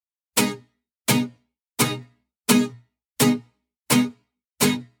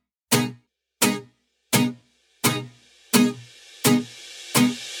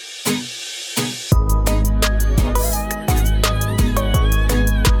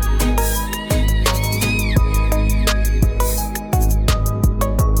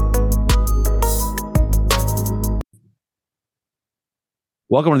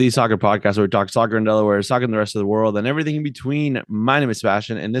Welcome to the Soccer Podcast, where we talk soccer in Delaware, soccer in the rest of the world, and everything in between. My name is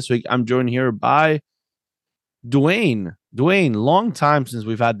Sebastian, and this week I'm joined here by Dwayne. Dwayne, long time since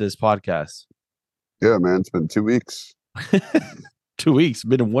we've had this podcast. Yeah, man, it's been 2 weeks. 2 weeks,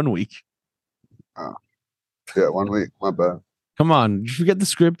 been 1 week. Oh, yeah, 1 week. My bad. Come on, did you forget the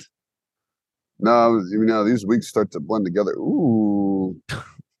script? No, these weeks start to blend together. Ooh.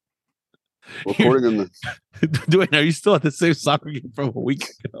 Recording in the. Dwayne, are you still at the same soccer game from a week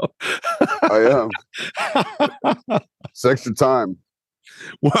ago? I am. It's extra time.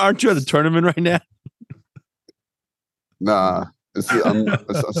 Well, aren't you at the tournament right now? Nah, I'm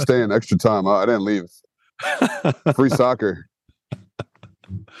staying extra time. I didn't leave. Free soccer.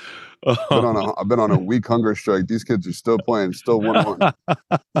 I've been on a week hunger strike. These kids are still playing, still 1-1.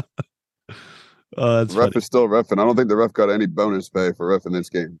 That's the ref funny. is still reffing. I don't think the ref got any bonus pay for reffing this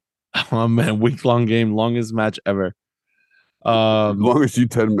game. Oh man, week-long game, longest match ever. Longest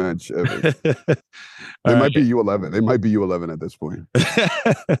U10 match ever. They might be U11. They might be U11 at this point.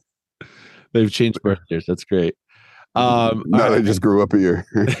 They've changed birth years. That's great. They just grew up a year.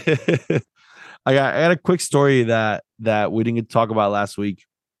 I got a quick story that we didn't get to talk about last week,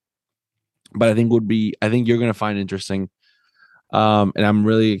 but I think you're gonna find interesting. And I'm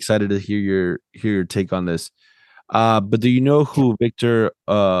really excited to hear your take on this. But do you know who Victor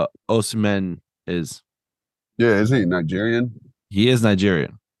Osimhen is? Yeah, isn't he Nigerian? He is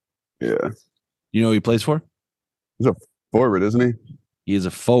Nigerian. Yeah. You know who he plays for? He's a forward, isn't he? He is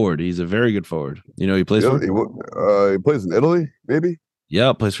a forward. He's a very good forward. You know who he plays for? He plays in Italy, maybe?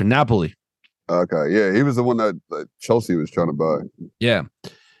 Yeah, plays for Napoli. Okay, yeah, he was the one that Chelsea was trying to buy. Yeah.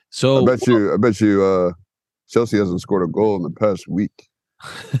 So I bet you Chelsea hasn't scored a goal in the past week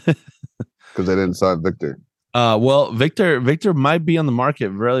because they didn't sign Victor. Well, Victor might be on the market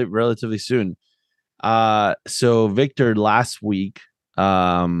relatively soon. So Victor last week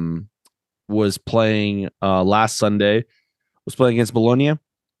was playing last Sunday, was playing against Bologna.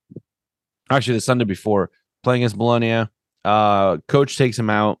 Actually, the Sunday before, playing against Bologna. Coach takes him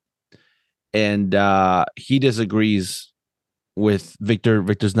out, and he disagrees with Victor.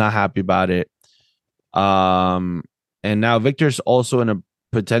 Victor's not happy about it. And now Victor's also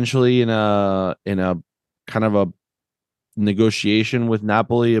potentially in a kind of a negotiation with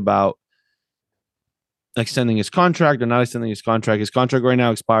Napoli about extending his contract or not extending his contract. His contract right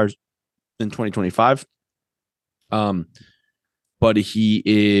now expires in 2025. But he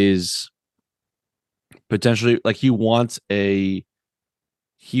is potentially he wants a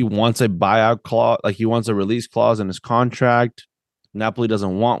buyout clause, he wants a release clause in his contract. Napoli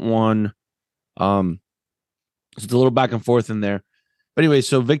doesn't want one. So it's a little back and forth in there. But anyway,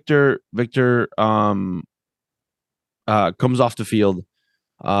 so Victor comes off the field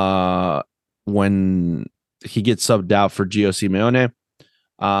when he gets subbed out for Gio Simeone,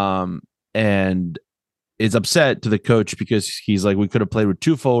 and is upset to the coach because he's like, we could have played with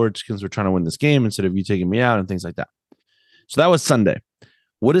two forwards because we're trying to win this game instead of you taking me out and things like that. So that was Sunday.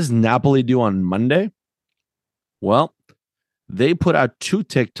 What does Napoli do on Monday? Well, they put out 2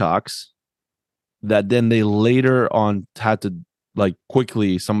 TikToks that then they later on had to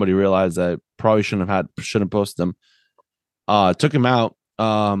quickly, somebody realized that probably shouldn't post them. Took him out.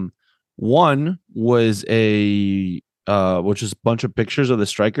 One was which is a bunch of pictures of the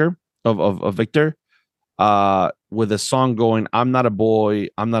striker of Victor, with a song going, "I'm not a boy,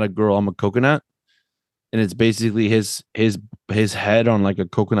 I'm not a girl, I'm a coconut," and it's basically his head on a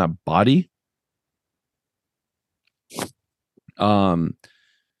coconut body. Then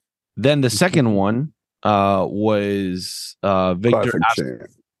the second one was Victor.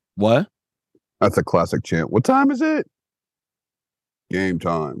 What? That's a classic chant. What time is it? Game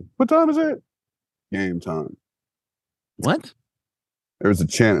time. What time is it? Game time. What? There was a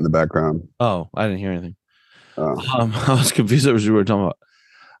chant in the background. Oh, I didn't hear anything. I was confused what you were talking about.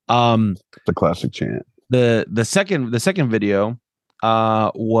 It's a classic chant. The second video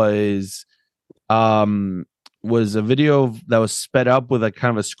was a video that was sped up with a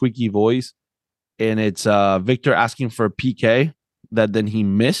kind of a squeaky voice, and it's Victor asking for a PK that then he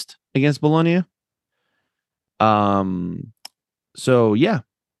missed against Bologna. So yeah,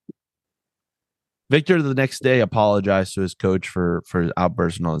 Victor the next day apologized to his coach for his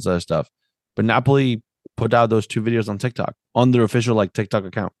outburst and all this other stuff, but Napoli put out those 2 videos on TikTok on their official TikTok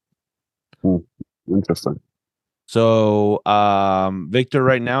account. Interesting. So Victor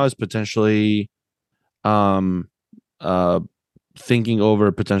right now is potentially thinking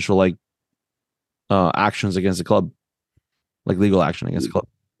over potential actions against the club, legal action against the club.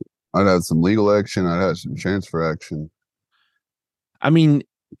 I'd have some legal action. I'd have some transfer action. I mean,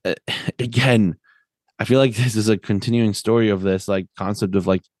 again, I feel like this is a continuing story of this like concept of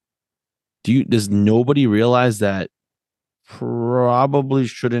like, does nobody realize that probably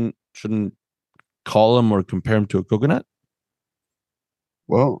shouldn't call him or compare him to a coconut?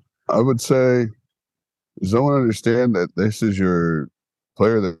 Well, I would say, does no one understand that this is your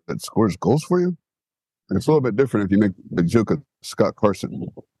player that scores goals for you? And it's a little bit different if you make the joke of Scott Carson.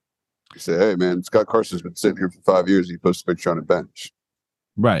 You say, hey, man, Scott Carson's been sitting here for 5 years. He posts a picture on a bench.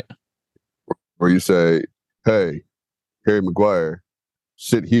 Right. Or you say, hey, Harry Maguire,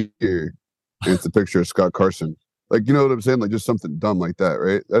 sit here. And it's a picture of Scott Carson. Like, you know what I'm saying? Like, just something dumb like that,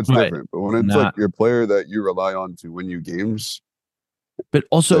 right? That's Right. different. But when it's like your player that you rely on to win you games. But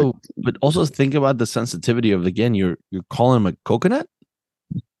also think about the sensitivity of, again, you're calling him a coconut.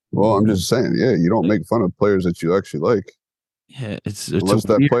 Well, I'm just saying, yeah, you don't make fun of players that you actually like. Yeah, it's unless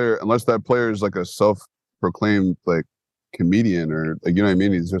that player is like a self-proclaimed like comedian or like, you know what I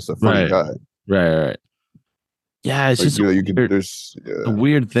mean? He's just a funny guy. Right. Yeah, it's like, just there's a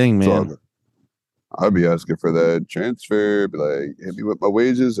weird thing, man. I'd be asking for that transfer, be like, hit me with my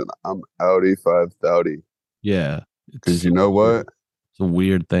wages, and I'm outie 5,000. Yeah, because you know what? It's a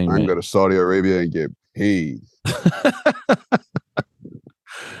weird thing. I can go to Saudi Arabia and get paid.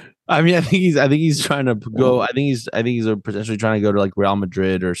 I mean, I think he's trying to go. I think he's potentially trying to go to like Real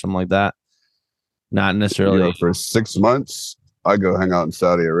Madrid or something like that. Not necessarily for 6 months. I go hang out in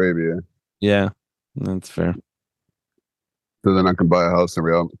Saudi Arabia. Yeah, that's fair. So then I can buy a house in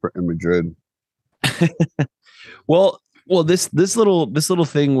Madrid. well, this little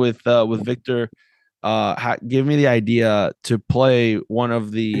thing with Victor gave me the idea to play one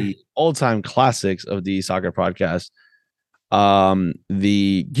of the all-time classics of the soccer podcast. The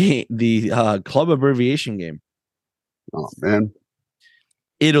club abbreviation game. Oh man.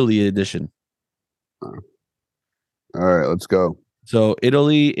 Italy edition. All right, let's go. So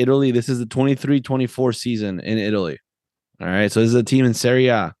Italy, this is the 23-24 season in Italy. All right. So this is a team in Serie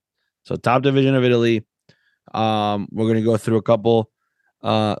A. So top division of Italy. We're gonna go through a couple.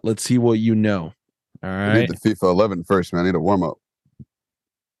 Let's see what you know. All right. I need the FIFA 11 first, man. I need a warm up.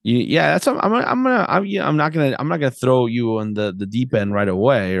 Yeah, that's I'm not gonna throw you on the deep end right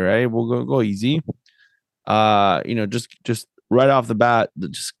away, right? We'll go easy. Just right off the bat,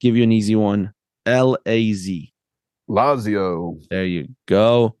 just give you an easy one. LAZ. Lazio. There you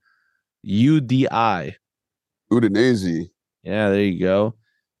go. UDI. Udinese. Yeah, there you go.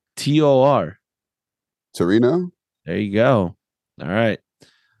 TOR. Torino. There you go. All right.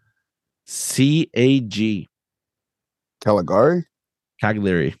 CAG. Caligari.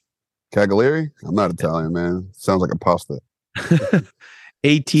 Cagliari. I'm not Italian, man. Sounds like a pasta.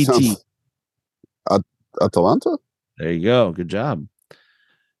 ATT. Atalanta. There you go. Good job.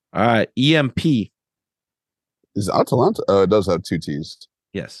 All right. EMP. Is Atalanta? It does have 2 T's.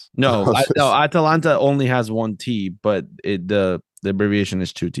 Yes. No. Atalanta only has 1 T, but the abbreviation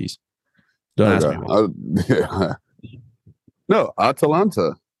is 2 T's. Don't ask me. No,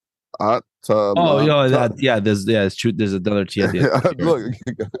 Atalanta. There's another T at the end. Look,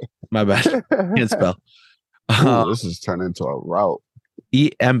 my bad. Can't spell. This is turning into a route.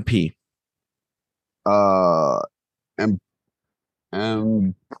 EMP.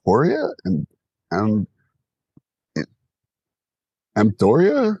 Emporia and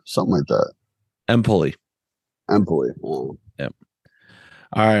Ampdoria, something like that. Empoli. Oh. Yep.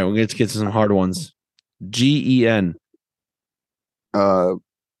 All right, we're going to get to some hard ones. GEN.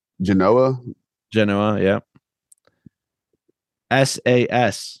 Genoa. Yeah.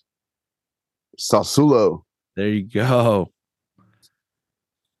 SAS. Sassuolo. There you go.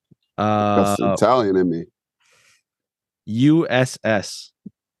 That's Italian in me. USS.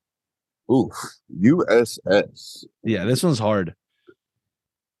 Oof. USS. Yeah, this one's hard.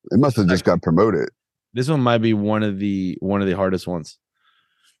 It must have just got promoted. This one might be one of the hardest ones.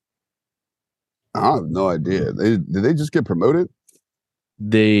 I have no idea. Did they just get promoted?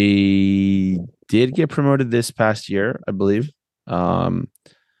 They did get promoted this past year, I believe. But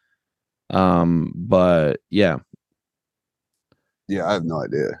yeah. Yeah, I have no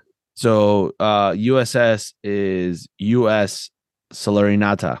idea. So USS is US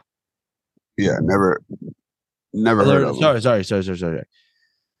Salernitana. Yeah, never heard of them. Sorry.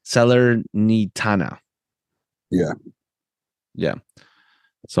 Salernitana. Yeah. Yeah.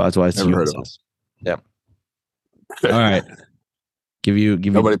 So that's why it's never heard of them. Yeah. All right.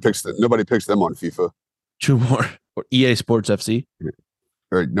 Nobody picks them on FIFA. 2 more. Or EA Sports FC. All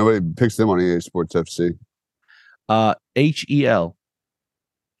right. Nobody picks them on EA Sports FC. HEL.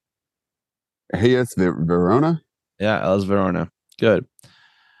 Hellas Verona. Yeah, Hellas Verona. Good.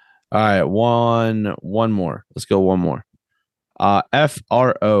 All right, one more. Let's go one more.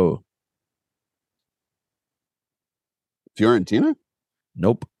 FRO. Fiorentina?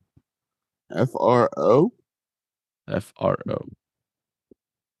 Nope. FRO? FRO.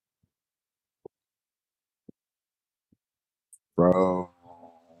 Fro.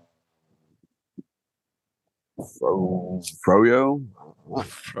 Froyo?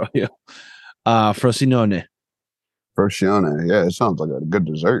 Froyo. Frosinone. Frosione. Yeah, it sounds like a good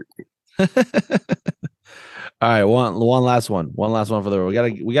dessert. All right, one last one. One last one for the road.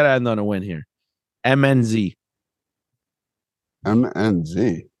 We gotta end on a win here. MNZ.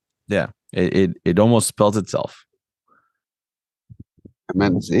 MNZ. Yeah. It almost spells itself.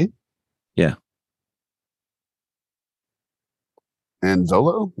 MNZ? Yeah.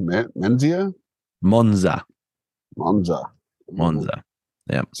 Anzolo? Menzia? Monza. Monza. Monza.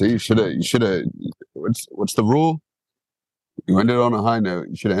 Yeah. So you should have what's the rule? You ended on a high note.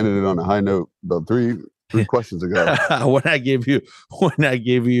 You should have ended it on a high note about three questions ago. when I gave you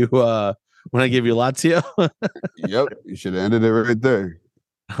Lazio. Yep. You should have ended it right there.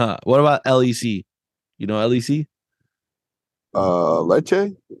 What about LEC? You know LEC?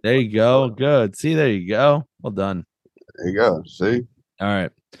 Leche? There you go. Good. See, there you go. Well done. There you go. See? All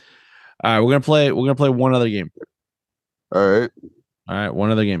right. All right. We're gonna play one other game. All right. All right,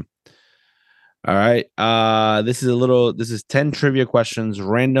 one other game. All right. This is 10 trivia questions,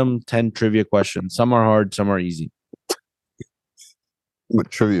 random 10 trivia questions. Some are hard, some are easy. I'm a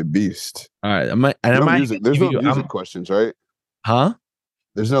trivia beast. All right. There's no music questions, right? Huh?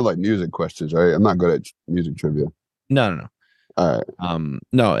 There's no like music questions, right? I'm not good at music trivia. No. All right.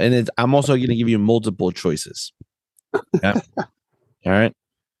 No, and I'm also gonna give you multiple choices. Yeah. All right.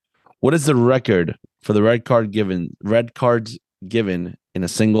 What is the record for the red cards given in a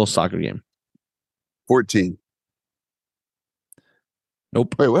single soccer game? 14.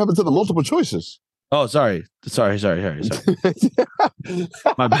 Nope. Wait, what happened to the multiple choices? Oh, sorry.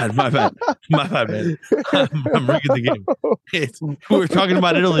 My bad, man. I'm rigging the game. We were talking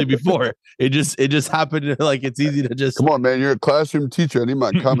about Italy before. It just happened. Like it's easy to just. Come on, man. You're a classroom teacher. I need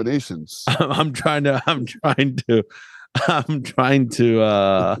my combinations. I'm trying to.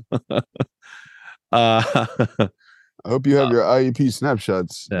 I hope you have your IEP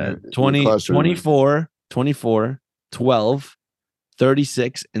snapshots. 24, 12,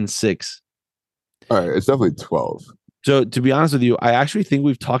 36, and 6. All right, it's definitely 12. So to be honest with you, I actually think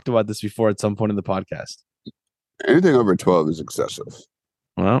we've talked about this before at some point in the podcast. Anything over 12 is excessive.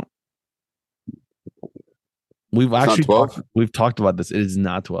 Well, we've talked about this. It is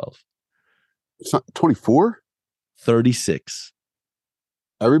not 12. It's not 24? 36.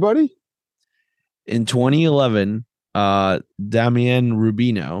 Everybody? In 2011, Damian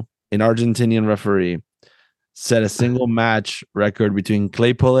Rubino, an Argentinian referee, set a single match record between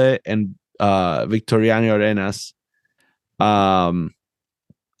Claypole and Victoriano Arenas after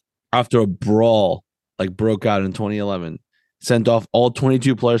a brawl broke out in 2011. Sent off all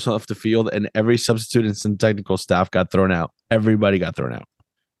 22 players off the field, and every substitute and some technical staff got thrown out. Everybody got thrown out.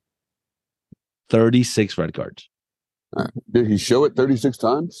 36 red cards. Did he show it 36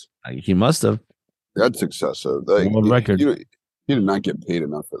 times? He must have. That's excessive. World record. He did not get paid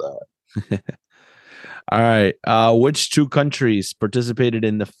enough for that. All right. Which two countries participated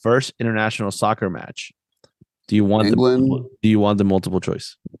in the first international soccer match? Do you want England? Do you want the multiple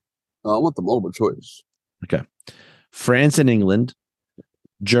choice? I want the multiple choice. Okay. France and England,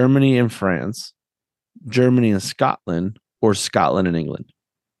 Germany and France, Germany and Scotland, or Scotland and England?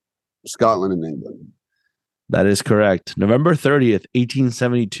 Scotland and England. That is correct. November 30th,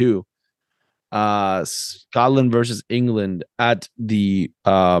 1872. Scotland versus England at the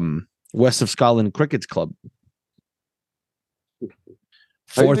West of Scotland Cricket Club.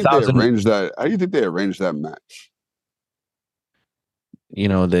 How do you think they arranged that match?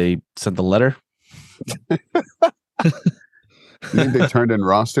 They sent the letter. You think they turned in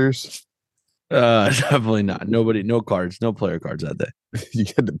rosters? Definitely not. Nobody, no cards, no player cards that day. You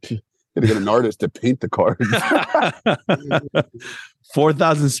had to get an artist to paint the cards.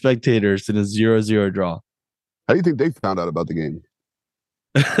 4,000 spectators in a 0-0 draw. How do you think they found out about the game?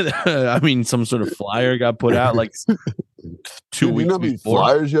 I mean, some sort of flyer got put out 2 weeks how many before.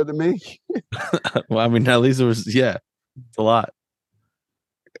 Flyers you had to make? Well, I mean, at least it was, it's a lot.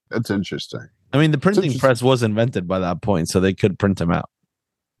 That's interesting. I mean, the printing press was invented by that point, so they could print them out.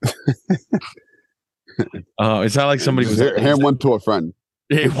 It's not like somebody was hand one to a friend.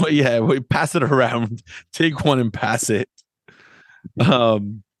 We pass it around. Take one and pass it. What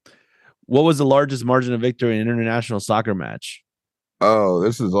was the largest margin of victory in an international soccer match? Oh,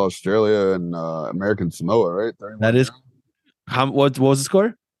 this is Australia and American Samoa, right? That is. What was the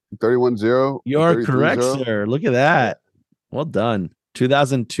score? 31-0. You're correct, sir. Look at that. Well done.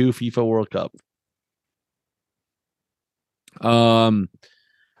 2002 FIFA World Cup. All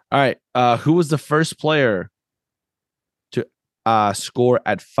right. Who was the first player to score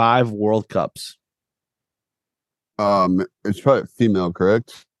at 5 World Cups? It's probably female,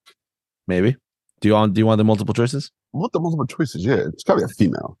 correct? Maybe. Do you want the multiple choices? What the multiple choices? Yeah, it's gotta be a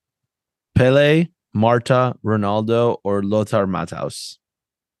female. Pele, Marta, Ronaldo, or Lothar Matthaus?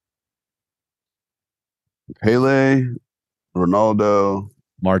 Pele, Ronaldo,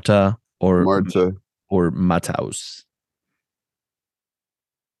 Marta Marta. or Matthaus?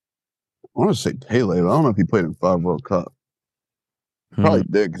 I want to say Pele, but I don't know if he played in 5 World Cup. Probably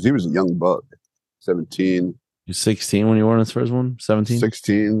did because he was a young buck. 17. You're 16 when you won his first one? 17?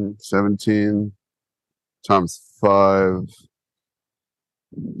 16, 17 times 5.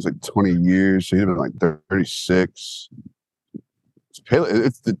 It's like 20 years. So he'd have been like 36. It's Pele.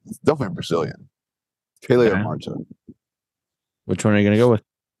 It's definitely Brazilian. Pele or Marta. Which one are you going to go with?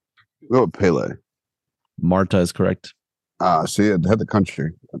 Go with Pele. Marta is correct. See, I had the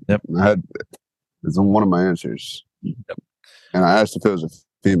country. Yep. It's one of my answers. Yep. And I asked if it was a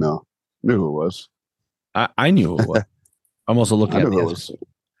female. Knew who it was. I knew who it was. I'm also looking at who it was.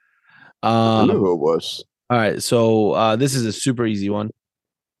 I knew who it was. All right. So this is a super easy one.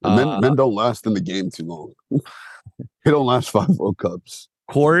 Men don't last in the game too long. They don't last 5 World Cups.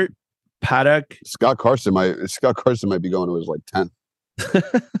 Court, Paddock. Scott Carson might be going to his like 10th.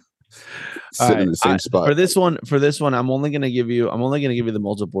 Sitting in the same spot. For this one, I'm only gonna give you the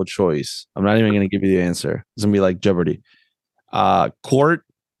multiple choice. I'm not even gonna give you the answer. It's gonna be like Jeopardy. Court,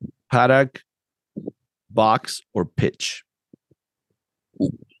 paddock, box, or pitch.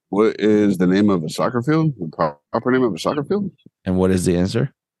 What is the name of a soccer field? The proper name of a soccer field? And what is the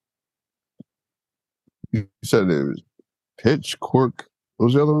answer? You said it was pitch, cork. What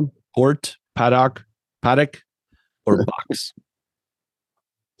was the other one? Court, paddock, or box.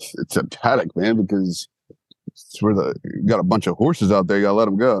 It's a paddock, man, because it's where you got a bunch of horses out there. You gotta let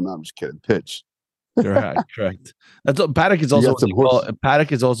them go. No, I'm just kidding. Pitch. Correct. That's what paddock is also.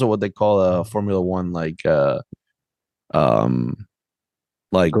 Paddock is also what they call a Formula One, like garage.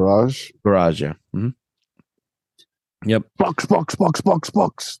 Garage, yeah. Mm-hmm. Yep. Box.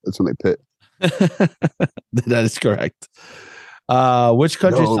 That's when they pit. That is correct. Which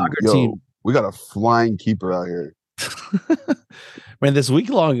country's soccer team? We got a flying keeper out here. Man, this week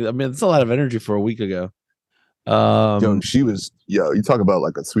long. I mean, it's a lot of energy for a week ago. She was. You talk about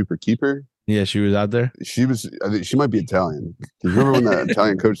like a sweeper keeper. Yeah, she was out there. She was. I think she might be Italian. Do you remember when the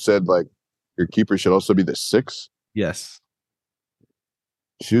Italian coach said like your keeper should also be the 6? Yes.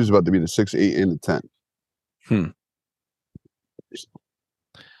 She was about to be the 6, 8, and the 10.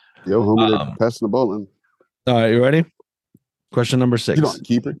 Yo, homie, they're passing the ball in. All right, you ready? Question number 6. Get on it,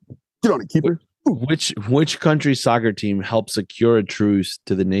 keeper. Get on it, keeper. Which country's soccer team helped secure a truce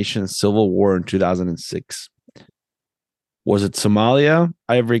to the nation's civil war in 2006? Was it Somalia,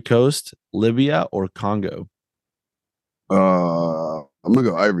 Ivory Coast, Libya, or Congo? I'm gonna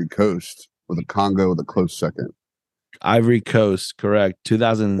go Ivory Coast with a Congo with a close second. Ivory Coast, correct.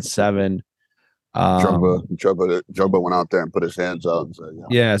 2007. Drogba went out there and put his hands out and said,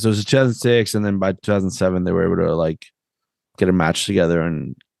 yeah. So it was 2006, and then by 2007 they were able to like get a match together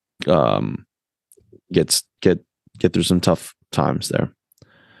and get through some tough times there.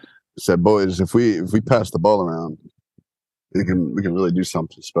 Said, boys, if we pass the ball around, we can really do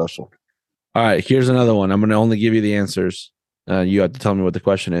something special. All right, here's another one. I'm going to only give you the answers. You have to tell me what the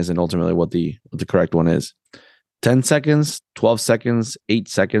question is and ultimately what the correct one is. 10 seconds, 12 seconds, 8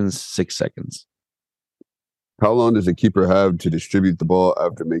 seconds, 6 seconds. How long does a keeper have to distribute the ball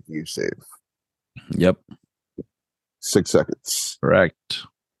after making a save? Yep. 6 seconds. Correct.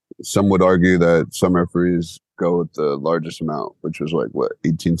 Some would argue that some referees go with the largest amount, which was like, what,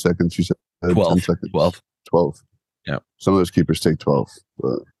 18 seconds? You said 12. 10 seconds. 12. Yeah. Some of those keepers take 12.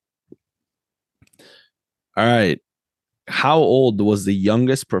 But... All right. How old was the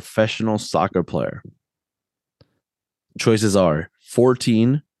youngest professional soccer player? Choices are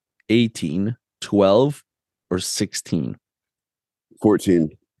 14, 18, 12, or 16. 14.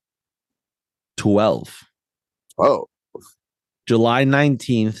 12. Oh. July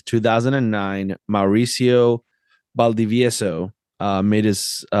 19th, 2009, Mauricio Valdivieso made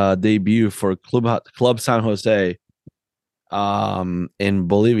his debut for Club San Jose in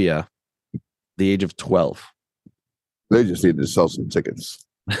Bolivia, the age of 12. They just need to sell some tickets.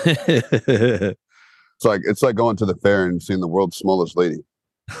 It's like going to the fair and seeing the world's smallest lady.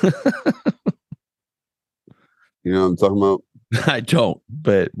 You know what I'm talking about? I don't,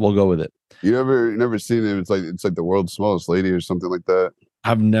 but we'll go with it. You never seen it? It's like the world's smallest lady or something like that.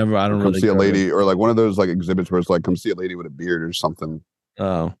 I don't really see a lady or like one of those like exhibits where it's like come see a lady with a beard or something.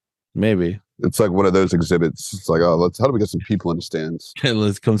 Oh, maybe. It's like one of those exhibits. It's like, oh, how do we get some people in the stands?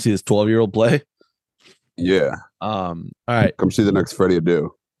 Let's come see this 12-year-old play. Yeah. All right. Come see the next Freddie Adu.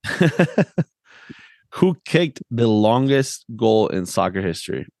 Who kicked the longest goal in soccer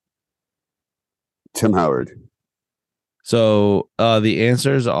history? Tim Howard. So the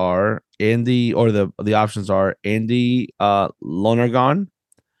answers are Andy, or the options are Andy Lonergan,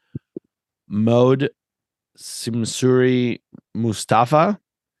 Mode Simsuri Mustafa,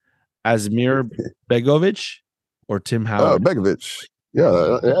 Asmir Begovic, or Tim Oh, Howard. Begovic.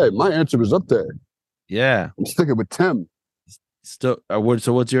 Yeah. Hey, my answer was up there. Yeah. I'm sticking with Tim. Still,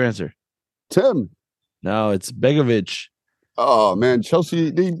 so what's your answer? Tim. No, it's Begovic. Oh man,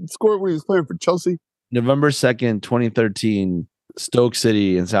 Chelsea. He scored when he was playing for Chelsea. November 2nd, 2013, Stoke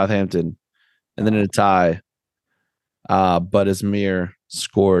City and Southampton, and then in a tie. But Asmir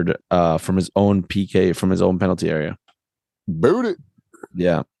scored from his own PK, from his own penalty area. Boot it.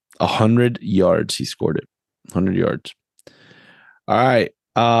 Yeah, 100 yards. He scored it. 100 yards. All right.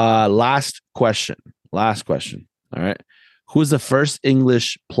 Last question. All right. Who's the first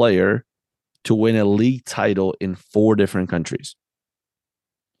English player to win a league title in 4 different countries?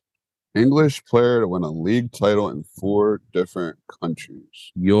 English player to win a league title in 4 different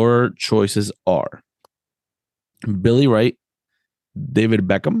countries. Your choices are Billy Wright, David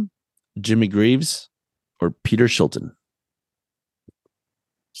Beckham, Jimmy Greaves, or Peter Shilton.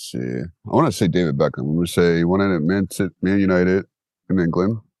 Let's see, I want to say David Beckham. I'm going to say he won it at Man United in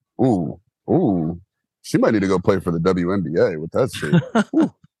England. Ooh. She might need to go play for the WNBA with that shit.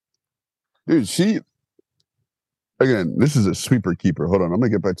 Dude, again, this is a sweeper keeper. Hold on, I'm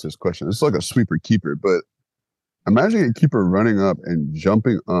going to get back to this question. It's like a sweeper keeper, but imagine a keeper running up and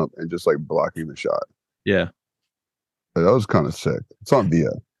jumping up and just like blocking the shot. Yeah. That was kind of sick. It's on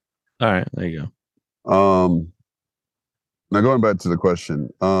VIA. All right, there you go. Now going back to the question,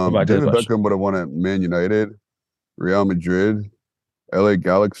 David Beckham would have won at Man United, Real Madrid, LA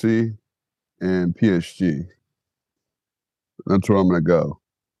Galaxy, and PSG. That's where I'm going to go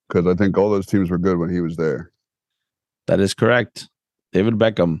because I think all those teams were good when he was there. That is correct. David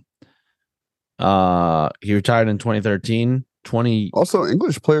Beckham. He retired in 2013. Also,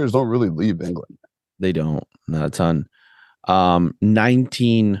 English players don't really leave England. They don't. Not a ton.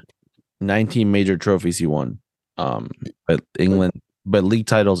 19 major trophies he won. But league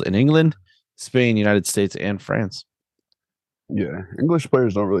titles in England, Spain, United States, and France. Yeah, English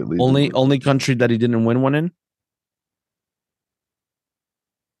players don't really leave. Only country that he didn't win one in.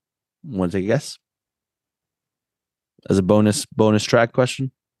 Want to take a guess? As a bonus track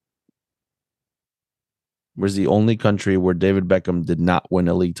question. Where's the only country where David Beckham did not win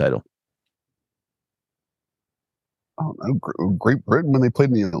a league title? I don't know. Great Britain when they played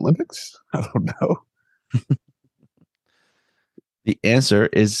in the Olympics? I don't know. The answer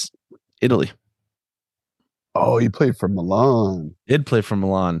is Italy. Oh, he played for Milan. Did play for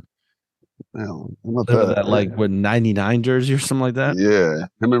Milan. Well, that like what 99 jersey or something like that? Yeah,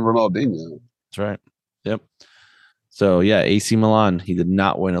 him and Ronaldinho. That's right. Yep. So yeah, AC Milan. He did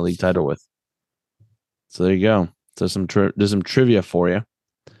not win a league title with. So there you go. So there's some trivia for you.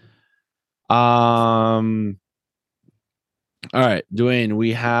 All right, Dwayne.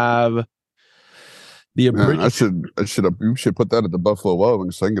 We have the abridged. You should put that at the Buffalo Wild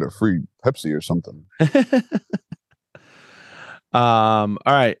Wings so I can get a free Pepsi or something. All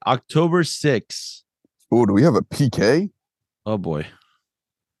right, October 6th. Oh, do we have a PK? Oh boy.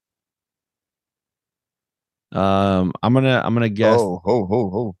 I'm gonna guess.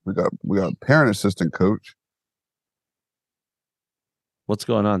 Oh. We got parent assistant coach. What's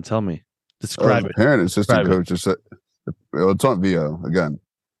going on? Tell me. Describe it. Parent assistant coach is it's on VO again.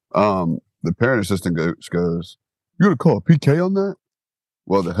 The parent assistant coach goes, "You gonna call a PK on that?"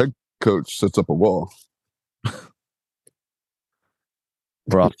 Well, the head coach sets up a wall.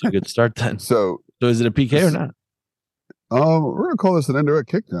 We're off to a good start then. So is it a PK or not? We're gonna call this an indirect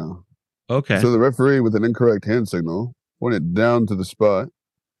kick now. Okay. So the referee with an incorrect hand signal pointed down to the spot.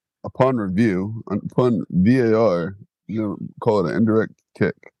 Upon review, upon VAR, you know, call it an indirect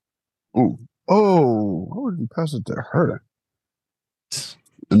kick. Ooh. Oh, why would you pass it to her?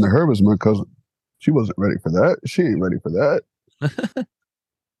 And her was my cousin. She wasn't ready for that. She ain't ready for that.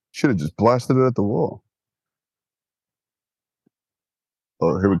 Should have just blasted it at the wall.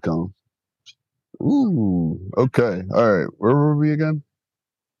 Oh, here we come. Ooh. Okay. All right. Where were we again?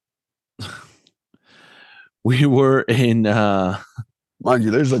 We were in mind you,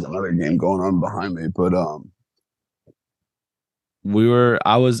 there's like another game going on behind me, but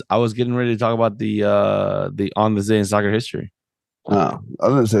I was getting ready to talk about the on this day in soccer history. I was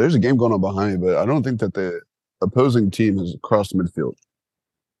gonna say there's a game going on behind me, but I don't think that the opposing team has crossed midfield.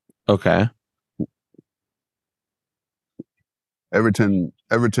 Okay. Everton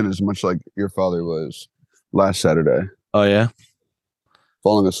is much like your father was last Saturday, Oh yeah,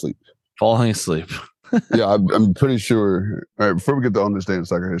 falling asleep. falling asleep. Yeah, I'm pretty sure. All right, before we get to on this day in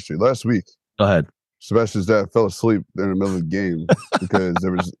soccer history, last week Go ahead. Sebastian's dad fell asleep in the middle of the game because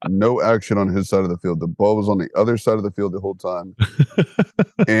there was no action on his side of the field. The ball was on the other side of the field the whole time,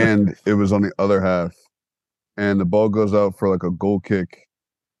 and it was on the other half. And the ball goes out for like a goal kick,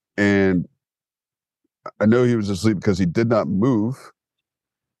 and I know he was asleep because he did not move,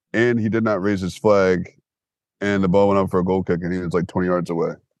 and he did not raise his flag, and the ball went out for a goal kick, and he was like 20 yards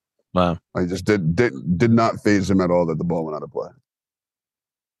away. Wow. I just did not phase him at all that the ball went out of play.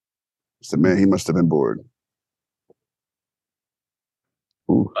 So man, he must have been bored.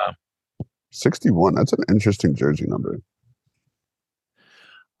 Ooh, Wow. 61. That's an interesting jersey number.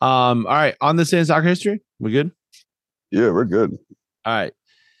 All right. On this day in soccer history, we good? Yeah, we're good. All right.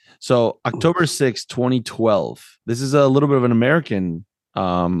 So October 6th, 2012. This is a little bit of an American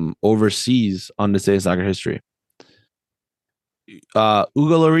overseas on this day in soccer history. Hugo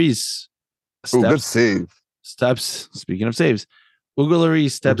Lloris Oh, good save. speaking of saves, Hugo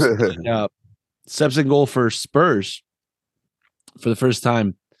Lloris steps in goal for Spurs for the first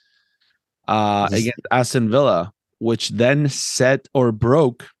time against Aston Villa, which then set or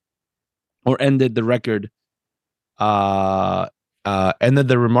broke or ended the record ended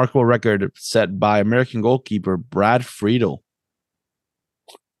the remarkable record set by American goalkeeper Brad Friedel.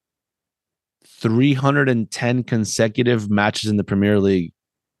 310 consecutive matches in the Premier League.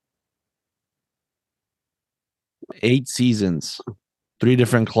 8 seasons. 3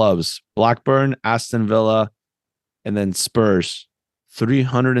 different clubs. Blackburn, Aston Villa, and then Spurs.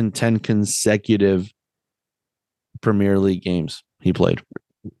 310 consecutive Premier League games he played.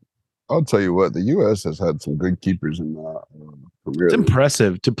 I'll tell you what, the U.S. has had some good keepers in the Premier It's League.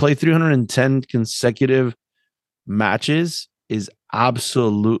 impressive. To play 310 consecutive matches is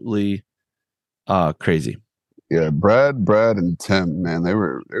absolutely crazy. Yeah, Brad, and Tim, man, they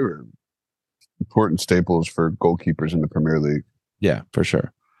were important staples for goalkeepers in the Premier League. Yeah, for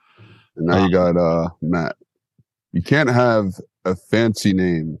sure. And now you got Matt. You can't have a fancy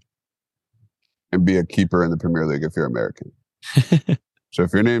name and be a keeper in the Premier League if you're American. So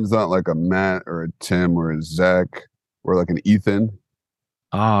if your name's not like a Matt or a Tim or a Zach or like an Ethan,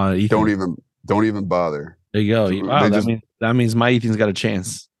 Ethan. don't even bother. There you go. Wow, that means my Ethan's got a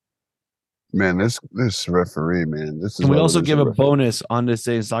chance. Man, this referee, man. This is. Can we also give a bonus on this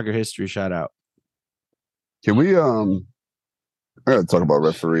day in soccer history shout out? Can we I gotta talk about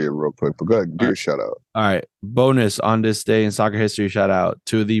refereeing real quick, but go ahead, do your shout out. All right. Bonus on this day in soccer history shout out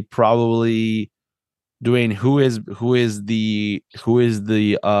to the probably Dwayne, who is the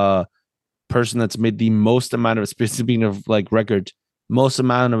person that's made the most amount of, speaking of like records, most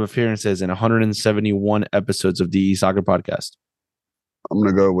amount of appearances in 171 episodes of the Soccer Podcast. I'm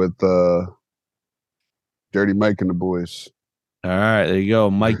gonna go with Dirty Mike and the boys. All right, there you go,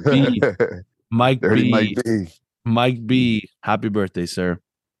 Mike B. Mike B. Happy birthday, sir.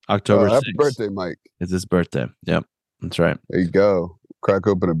 October 6th. Happy birthday, Mike. It's his birthday. Yep, that's right. There you go. Crack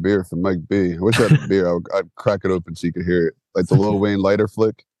open a beer for Mike B. I wish I had a beer. I'd crack it open so you could hear it, like the Lil Wayne lighter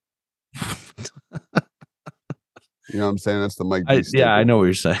flick. You know what I'm saying? That's the Mike B. Yeah, I know what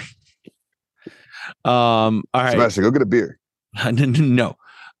you're saying. All right, Sebastian, go get a beer. No.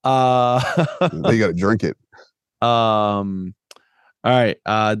 You got to drink it. All right,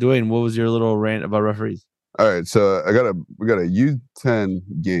 Dwayne, what was your little rant about referees? All right, so we got a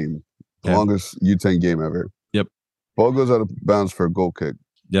U10 game, the longest U10 game ever. Yep. Ball goes out of bounds for a goal kick.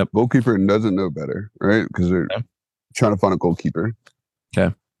 Yep. Goalkeeper doesn't know better, right? Because they're trying to find a goalkeeper.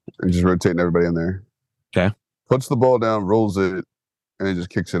 Okay. And just rotating everybody in there. Okay. Puts the ball down, rolls it, and then just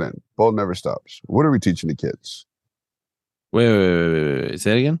kicks it in. Ball never stops. What are we teaching the kids? Wait.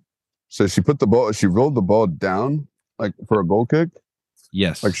 Say it again. So she rolled the ball down like for a goal kick.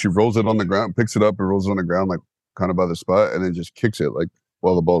 Yes. Like she rolls it on the ground, picks it up and rolls it on the ground, like kind of by the spot, and then just kicks it like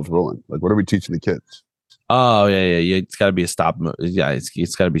while the ball's rolling. Like, what are we teaching the kids? Oh yeah. It's got to be a stop. Yeah,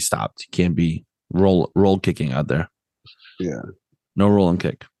 it's got to be stopped. You can't be roll kicking out there. Yeah. No roll and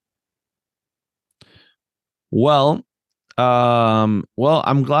kick. Well, I'm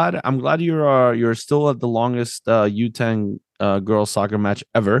glad you're still at the longest U10 girls soccer match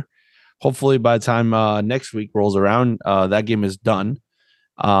ever. Hopefully by the time next week rolls around, that game is done.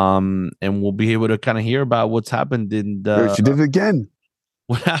 And we'll be able to kind of hear about what's happened in the. She did it again.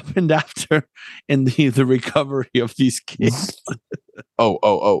 What happened after in the recovery of these kids?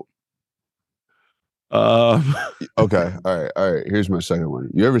 Oh. Okay. All right. Here's my second one.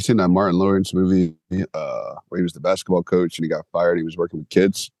 You ever seen that Martin Lawrence movie where he was the basketball coach and he got fired? He was working with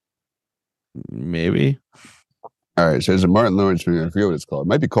kids. Maybe. All All right, so there's a Martin Lawrence movie. I forget what it's called. It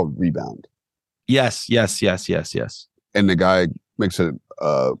might be called Rebound. Yes. And the guy makes a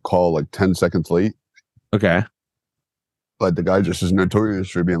call like 10 seconds late. Okay. Like the guy just is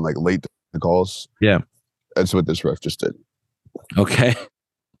notorious for being like late to calls. Yeah. That's what this ref just did. Okay.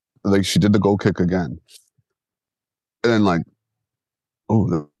 Like she did the goal kick again. And then like,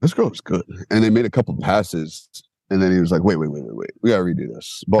 oh, this girl is good. And they made a couple passes. And then he was like, wait. We got to redo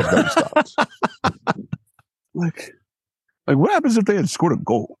this. Ball's got to be stopped. like, what happens if they had scored a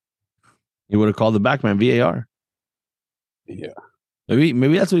goal? He would have called the back man, VAR. Yeah.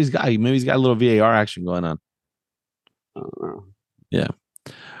 Maybe that's what he's got. Maybe he's got a little VAR action going on. I don't know. Yeah.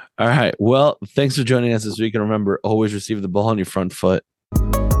 All right. Well, thanks for joining us this week. And remember, always receive the ball on your front foot.